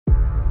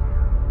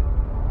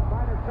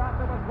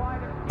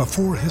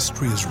Before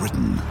history is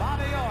written,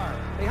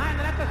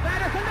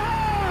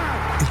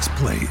 it's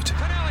played.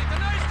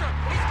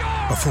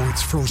 Before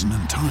it's frozen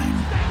in time,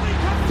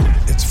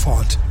 it's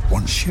fought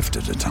one shift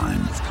at a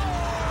time.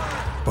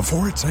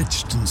 Before it's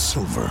etched in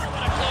silver,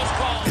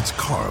 it's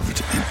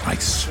carved in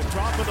ice.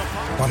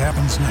 What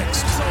happens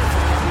next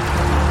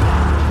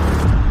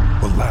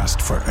will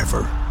last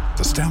forever.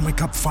 The Stanley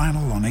Cup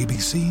Final on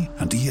ABC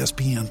and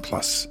ESPN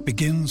Plus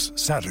begins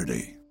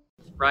Saturday.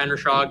 Ryan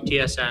Rishaug,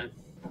 TSN.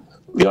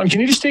 Leon,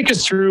 can you just take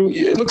us through,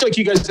 it looked like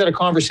you guys had a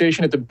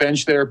conversation at the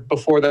bench there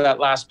before that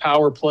last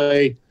power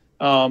play.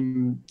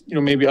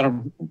 Maybe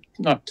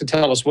not to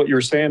tell us what you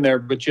were saying there,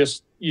 but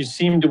just you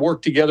seemed to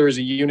work together as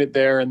a unit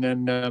there, and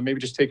then maybe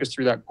just take us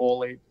through that goal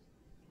late.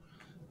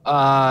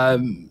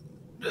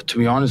 To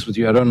be honest with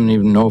you, I don't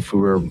even know if we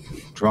were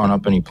drawing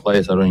up any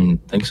plays. I don't even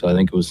think so. I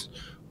think it was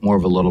more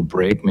of a little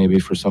break maybe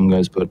for some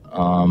guys, but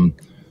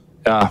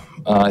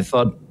I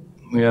thought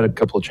we had a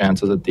couple of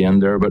chances at the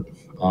end there, but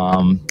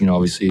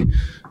obviously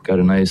got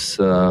a nice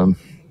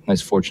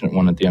fortunate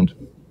one at the end.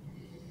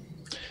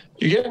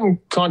 You're getting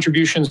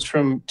contributions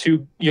from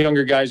two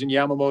younger guys in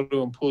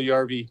Yamamoto and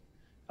Puljujarvi,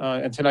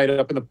 and tonight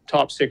up in the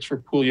top six for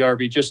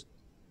Puljujarvi. Just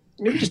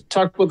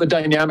talk about the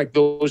dynamic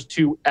those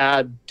two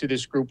add to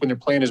this group when they're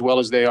playing as well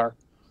as they are.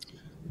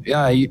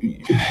 Yeah,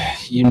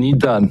 you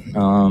need that.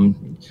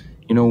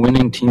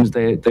 Winning teams,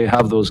 they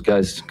have those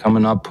guys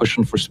coming up,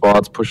 pushing for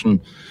spots,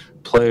 pushing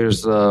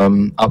players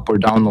up or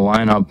down the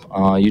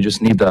lineup. You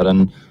just need that,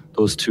 and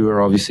those two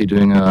are obviously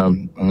doing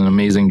an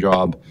amazing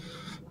job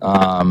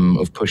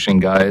of pushing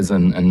guys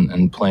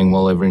and playing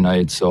well every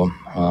night. So,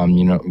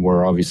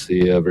 we're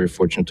obviously very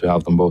fortunate to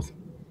have them both.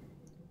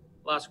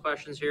 Last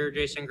questions here,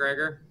 Jason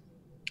Gregor.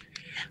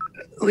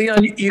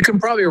 Leon, you can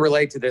probably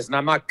relate to this, and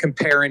I'm not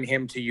comparing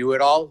him to you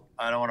at all.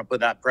 I don't want to put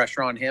that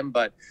pressure on him,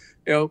 but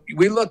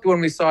we looked when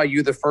we saw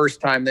you the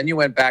first time, then you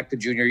went back to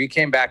junior, you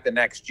came back the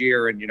next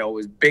year, and it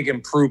was big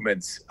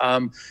improvements.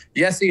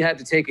 Yes, he had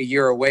to take a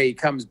year away. He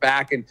comes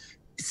back and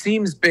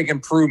seems big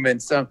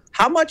improvements.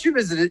 How much of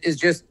it is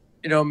just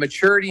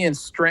maturity and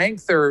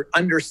strength, or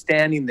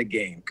understanding the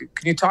game? Can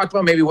you talk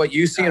about maybe what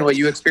you see and what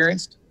you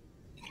experienced?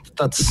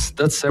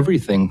 That's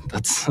everything.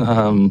 That's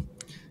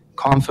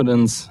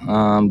confidence.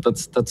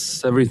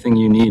 That's everything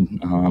you need.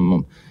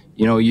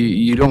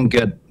 You don't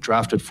get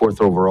drafted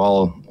fourth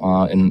overall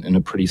in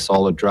a pretty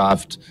solid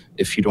draft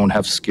if you don't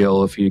have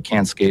skill, if you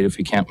can't skate, if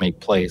you can't make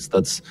plays.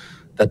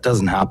 That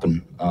doesn't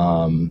happen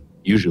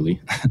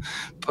usually,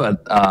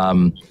 but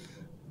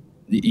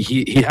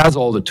he has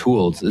all the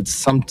tools. It's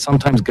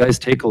sometimes guys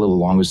take a little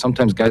longer.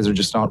 Sometimes guys are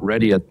just not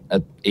ready at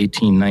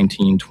 18,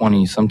 19,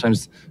 20.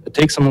 Sometimes it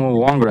takes them a little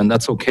longer, and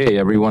that's okay.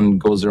 Everyone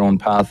goes their own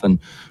path, and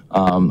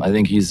I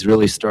think he's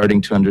really starting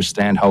to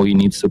understand how he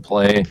needs to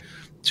play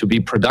to be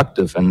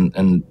productive.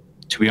 And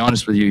to be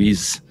honest with you,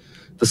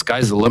 the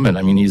sky's the limit.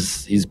 I mean,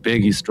 he's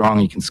big, he's strong,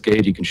 he can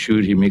skate, he can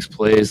shoot, he makes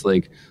plays.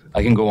 Like,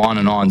 I can go on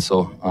and on.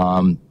 So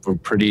we're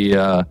pretty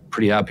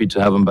happy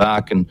to have him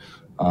back, and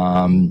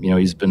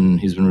he's been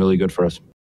really good for us.